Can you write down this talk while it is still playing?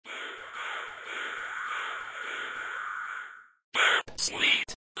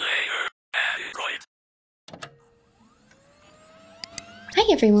Sweet layer Android. Hi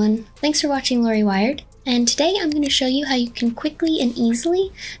everyone, thanks for watching laurieWIRED, and today I'm going to show you how you can quickly and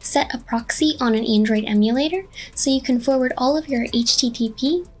easily set a proxy on an Android emulator so you can forward all of your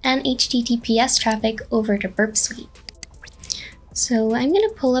HTTP and HTTPS traffic over to Burpsuite. So I'm going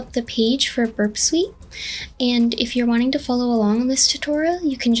to pull up the page for Burpsuite, and if you're wanting to follow along in this tutorial,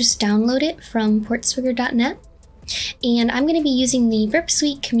 you can just download it from portswigger.net. And I'm going to be using the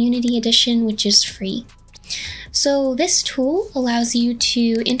Burpsuite Community Edition, which is free. So this tool allows you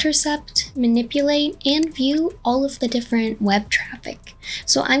to intercept, manipulate, and view all of the different web traffic.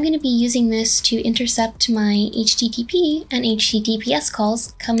 So I'm going to be using this to intercept my HTTP and HTTPS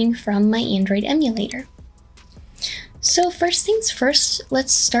calls coming from my Android emulator. So first things first,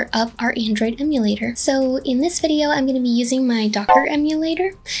 let's start up our Android emulator. So in this video, I'm going to be using my Docker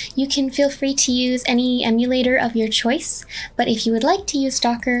emulator. You can feel free to use any emulator of your choice, but if you would like to use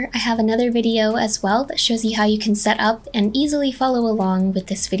Docker, I have another video as well that shows you how you can set up and easily follow along with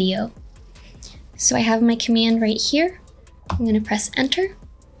this video. So I have my command right here. I'm going to press enter,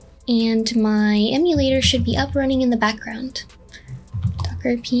 and my emulator should be up running in the background.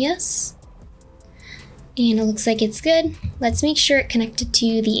 Docker PS. And it looks like it's good. Let's make sure it connected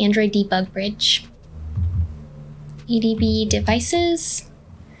to the Android debug bridge. ADB devices.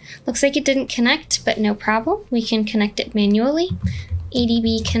 Looks like it didn't connect, but no problem. We can connect it manually.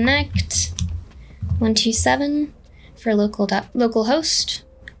 ADB connect 127 for localhost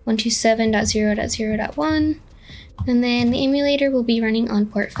 127.0.0.1. And then the emulator will be running on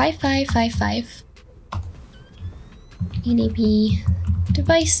port 5555. ADB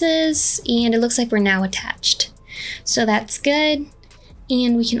devices, and it looks like we're now attached. So that's good.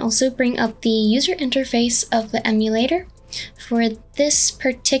 And we can also bring up the user interface of the emulator for this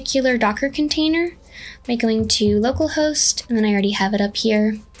particular Docker container by going to localhost, and then I already have it up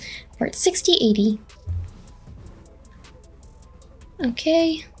here, port 6080.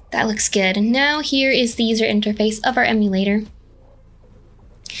 Okay, that looks good. And now here is the user interface of our emulator.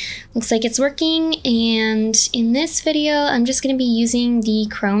 Looks like it's working, and in this video I'm just going to be using the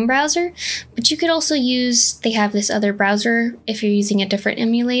Chrome browser, but you could also use, they have this other browser if you're using a different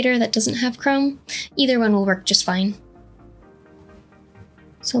emulator that doesn't have Chrome. Either one will work just fine.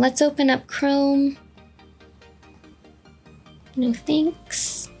 So let's open up Chrome. No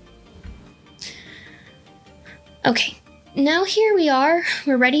thanks. Okay, now here we are.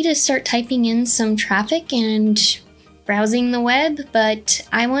 We're ready to start typing in some traffic and browsing the web, but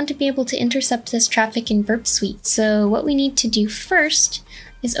I want to be able to intercept this traffic in Burpsuite. So what we need to do first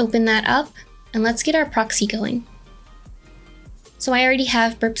is open that up, and let's get our proxy going. So I already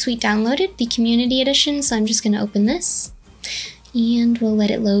have Burpsuite downloaded, the Community Edition, so I'm just going to open this, and we'll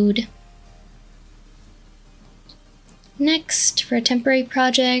let it load. Next, for a temporary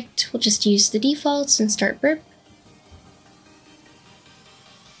project, we'll just use the defaults and start burp.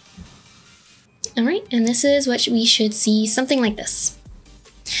 Alright, and this is what we should see, something like this.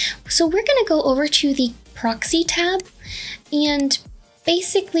 So we're going to go over to the Proxy tab, and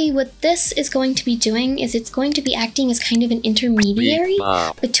basically what this is going to be doing is it's going to be acting as kind of an intermediary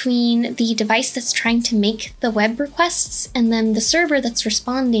between the device that's trying to make the web requests and then the server that's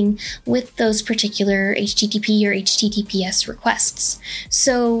responding with those particular HTTP or HTTPS requests.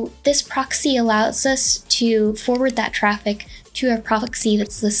 So this proxy allows us to forward that traffic to a proxy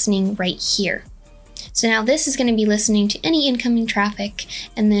that's listening right here. So now this is going to be listening to any incoming traffic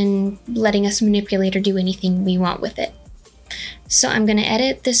and then letting us manipulate or do anything we want with it. So I'm going to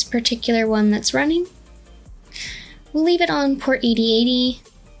edit this particular one that's running. We'll leave it on port 8080,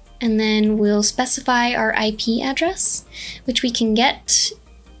 and then we'll specify our IP address, which we can get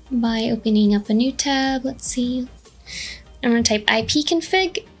by opening up a new tab. Let's see. I'm going to type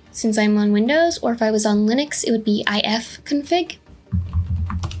ipconfig since I'm on Windows, or if I was on Linux, it would be ifconfig.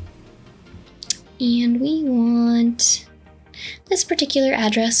 And we want this particular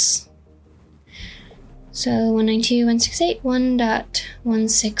address. So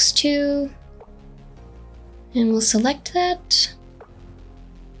 192.168.1.162, and we'll select that.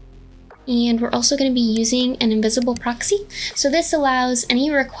 And we're also going to be using an invisible proxy. So this allows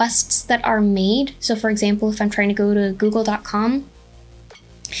any requests that are made. So for example, if I'm trying to go to google.com,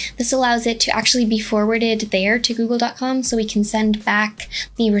 this allows it to actually be forwarded there to google.com so we can send back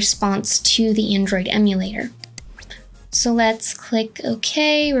the response to the Android emulator. So let's click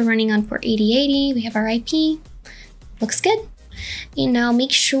OK. We're running on port 8080. We have our IP. Looks good. And now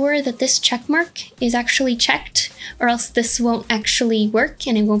make sure that this check mark is actually checked, or else this won't actually work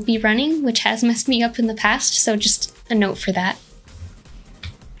and it won't be running, which has messed me up in the past. So just a note for that.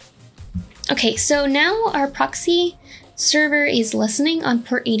 Okay, so now our proxy server is listening on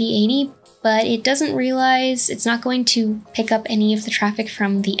port 8080, but it doesn't realize it's not going to pick up any of the traffic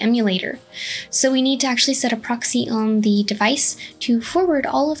from the emulator. So we need to actually set a proxy on the device to forward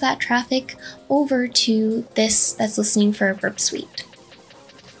all of that traffic over to this that's listening for Burpsuite.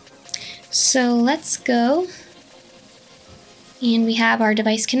 So let's go, and we have our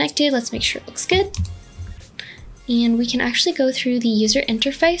device connected. Let's make sure it looks good. And we can actually go through the user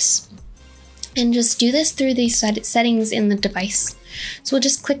interface and just do this through the settings in the device. So we'll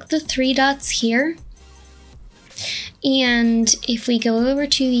just click the three dots here. And if we go over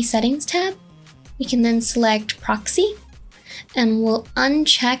to the settings tab, we can then select proxy, and we'll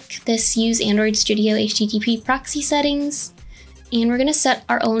uncheck this use Android Studio HTTP proxy settings. And we're gonna set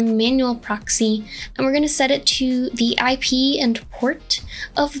our own manual proxy, and we're gonna set it to the IP and port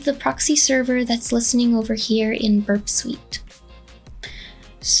of the proxy server that's listening over here in Burpsuite.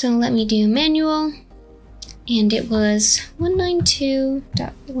 So let me do manual, and it was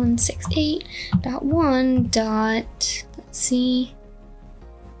 192.168.1. Let's see,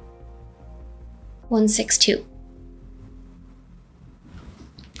 162.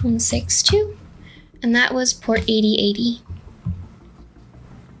 162, and that was port 8080.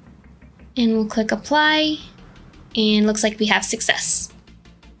 And we'll click apply, and looks like we have success.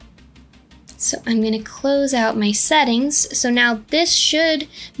 So I'm going to close out my settings. So now this should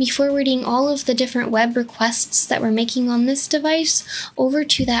be forwarding all of the different web requests that we're making on this device over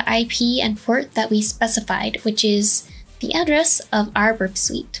to that IP and port that we specified, which is the address of our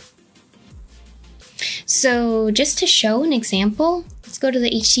Burpsuite. So just to show an example, let's go to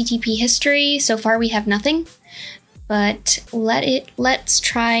the HTTP history. So far we have nothing, but let's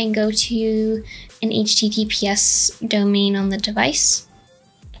try and go to an HTTPS domain on the device.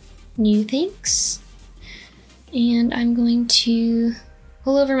 New things. And I'm going to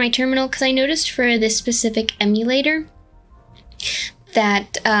pull over my terminal because I noticed for this specific emulator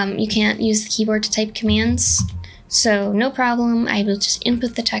that you can't use the keyboard to type commands. So no problem, I will just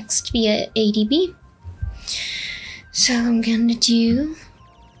input the text via ADB. So I'm going to do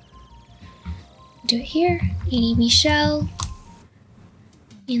it here, ADB shell,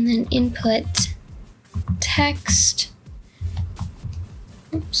 and then input text.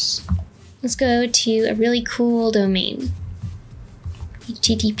 Oops. Let's go to a really cool domain.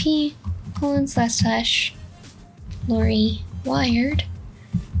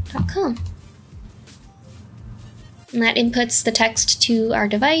 http://laurieWIRED.com. And that inputs the text to our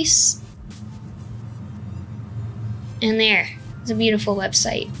device. And there, it's a beautiful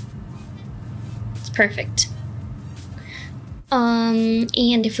website. It's perfect.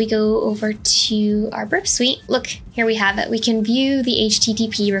 And if we go over to our Burpsuite, look, here we have it. We can view the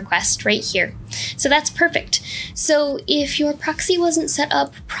HTTP request right here. So that's perfect. So if your proxy wasn't set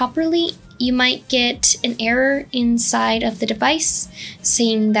up properly, you might get an error inside of the device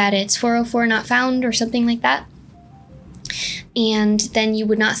saying that it's 404 not found or something like that. And then you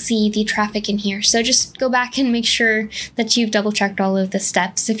would not see the traffic in here. So just go back and make sure that you've double checked all of the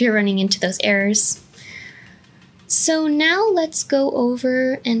steps if you're running into those errors. So now let's go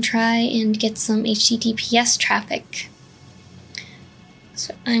over and try and get some HTTPS traffic.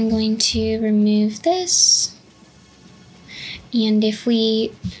 So I'm going to remove this. And if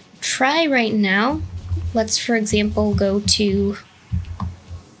we try right now, let's for example go to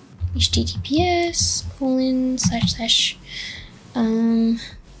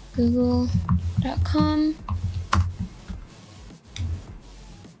https://google.com.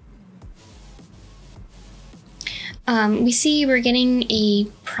 We see we're getting a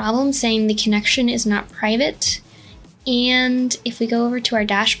problem saying the connection is not private. And if we go over to our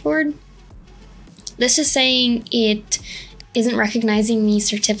dashboard, this is saying it isn't recognizing the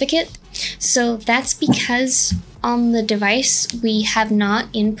certificate. So that's because on the device, we have not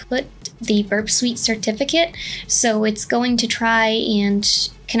input the Burpsuite certificate. So it's going to try and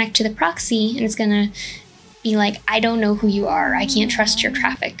connect to the proxy, and it's going to be like, I don't know who you are. I can't trust your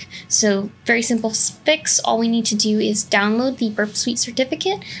traffic. So very simple fix. All we need to do is download the Burpsuite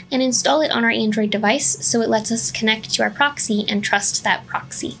certificate and install it on our Android device so it lets us connect to our proxy and trust that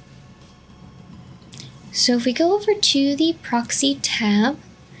proxy. So if we go over to the proxy tab,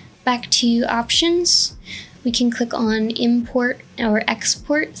 back to options, we can click on import or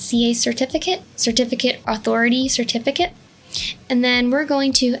export CA certificate, certificate authority certificate. And then we're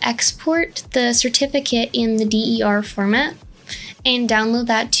going to export the certificate in the DER format and download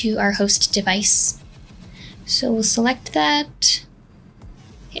that to our host device. So we'll select that,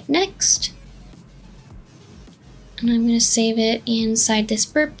 hit next, and I'm going to save it inside this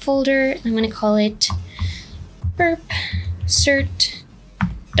burp folder. I'm going to call it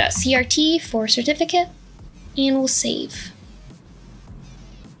burpcert.crt for certificate. and we'll save.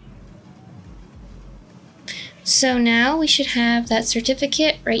 So now we should have that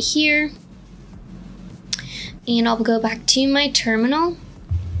certificate right here. And I'll go back to my terminal.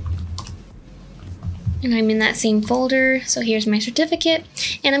 And I'm in that same folder, so here's my certificate.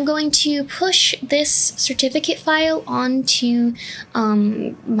 And I'm going to push this certificate file onto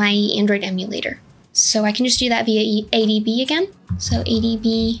my Android emulator. So I can just do that via ADB again. So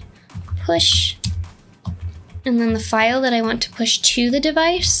ADB push, and then the file that I want to push to the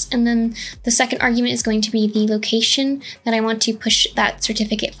device, and then the second argument is going to be the location that I want to push that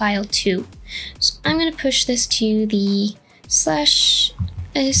certificate file to. So I'm going to push this to the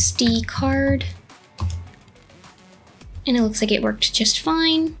 /SD card. And it looks like it worked just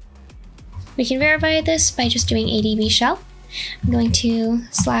fine. We can verify this by just doing ADB shell. I'm going to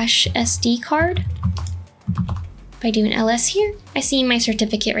 /SD card. If I do an ls here, I see my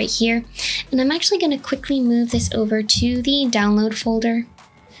certificate right here. And I'm actually going to quickly move this over to the download folder.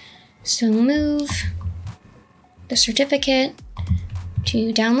 So move the certificate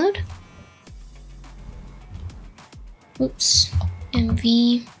to download. Oops,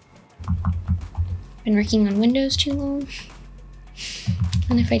 MV. Been working on Windows too long.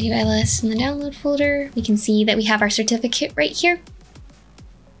 And if I do ls in the download folder, we can see that we have our certificate right here.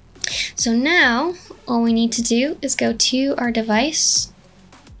 So now all we need to do is go to our device.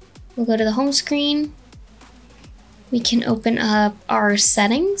 We'll go to the home screen. We can open up our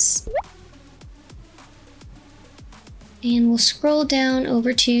settings. And we'll scroll down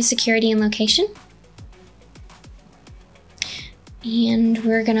over to security and location. And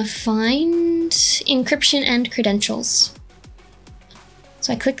we're gonna find encryption and credentials.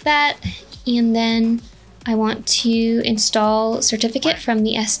 So I click that, and then I want to install certificate from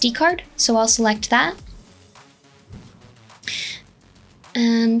the SD card. So I'll select that.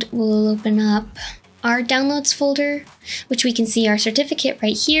 And we'll open up our downloads folder, which we can see our certificate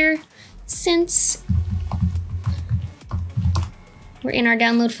right here, since we're in our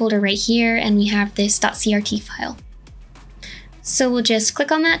download folder right here and we have this .crt file. So we'll just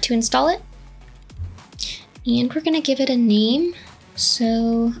click on that to install it. And we're gonna give it a name.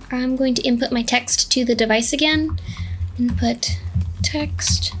 So I'm going to input my text to the device again. Input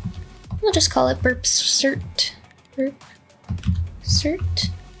text. We'll just call it BurpCert. BurpCert.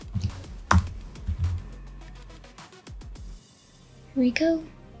 Here we go.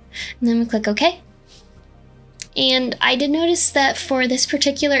 And then we click OK. And I did notice that for this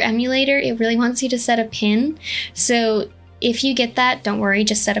particular emulator, it really wants you to set a pin. So if you get that, don't worry,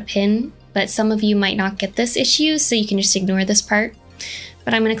 just set a pin. But some of you might not get this issue, so you can just ignore this part.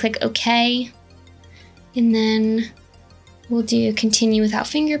 But I'm going to click OK. And then we'll do continue without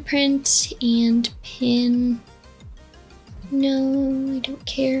fingerprint and pin. No, I don't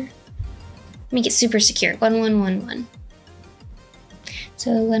care. Make it super secure. 1111.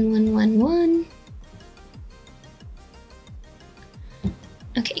 So 1111.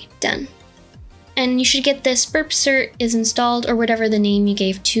 Okay, done. And you should get this BurpCert is installed, or whatever the name you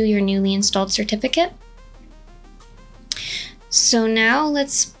gave to your newly installed certificate. So now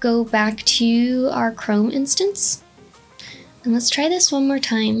let's go back to our Chrome instance. And let's try this one more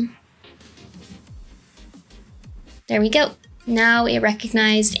time. There we go. Now it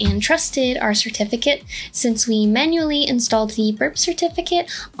recognized and trusted our certificate since we manually installed the Burp certificate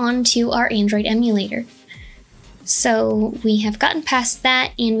onto our Android emulator. So we have gotten past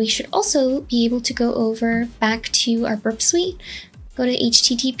that, and we should also be able to go over back to our Burpsuite, go to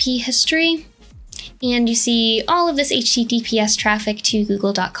HTTP history, and you see all of this HTTPS traffic to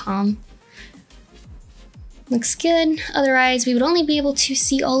google.com. Looks good. Otherwise, we would only be able to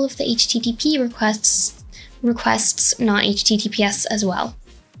see all of the HTTP requests, not HTTPS as well.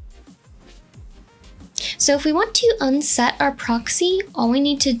 So if we want to unset our proxy, all we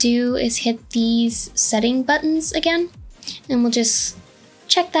need to do is hit these setting buttons again, and we'll just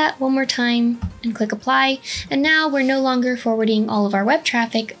check that one more time and click apply. And now we're no longer forwarding all of our web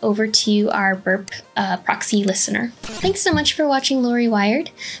traffic over to our Burp proxy listener. Thanks so much for watching laurieWIRED.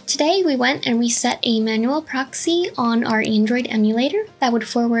 Today we went and we set a manual proxy on our Android emulator that would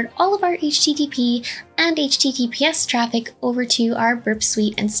forward all of our HTTP and HTTPS traffic over to our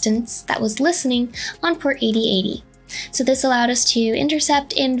Burpsuite instance that was listening on port 8080. So this allowed us to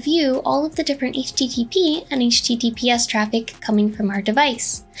intercept and view all of the different HTTP and HTTPS traffic coming from our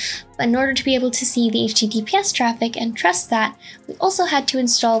device. But in order to be able to see the HTTPS traffic and trust that, we also had to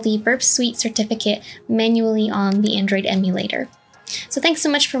install the Burpsuite certificate manually on the Android emulator. So thanks so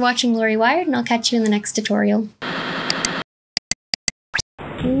much for watching laurieWIRED, and I'll catch you in the next tutorial.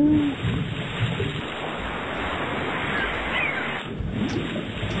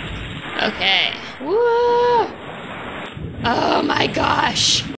 Okay. Woo! Oh my gosh.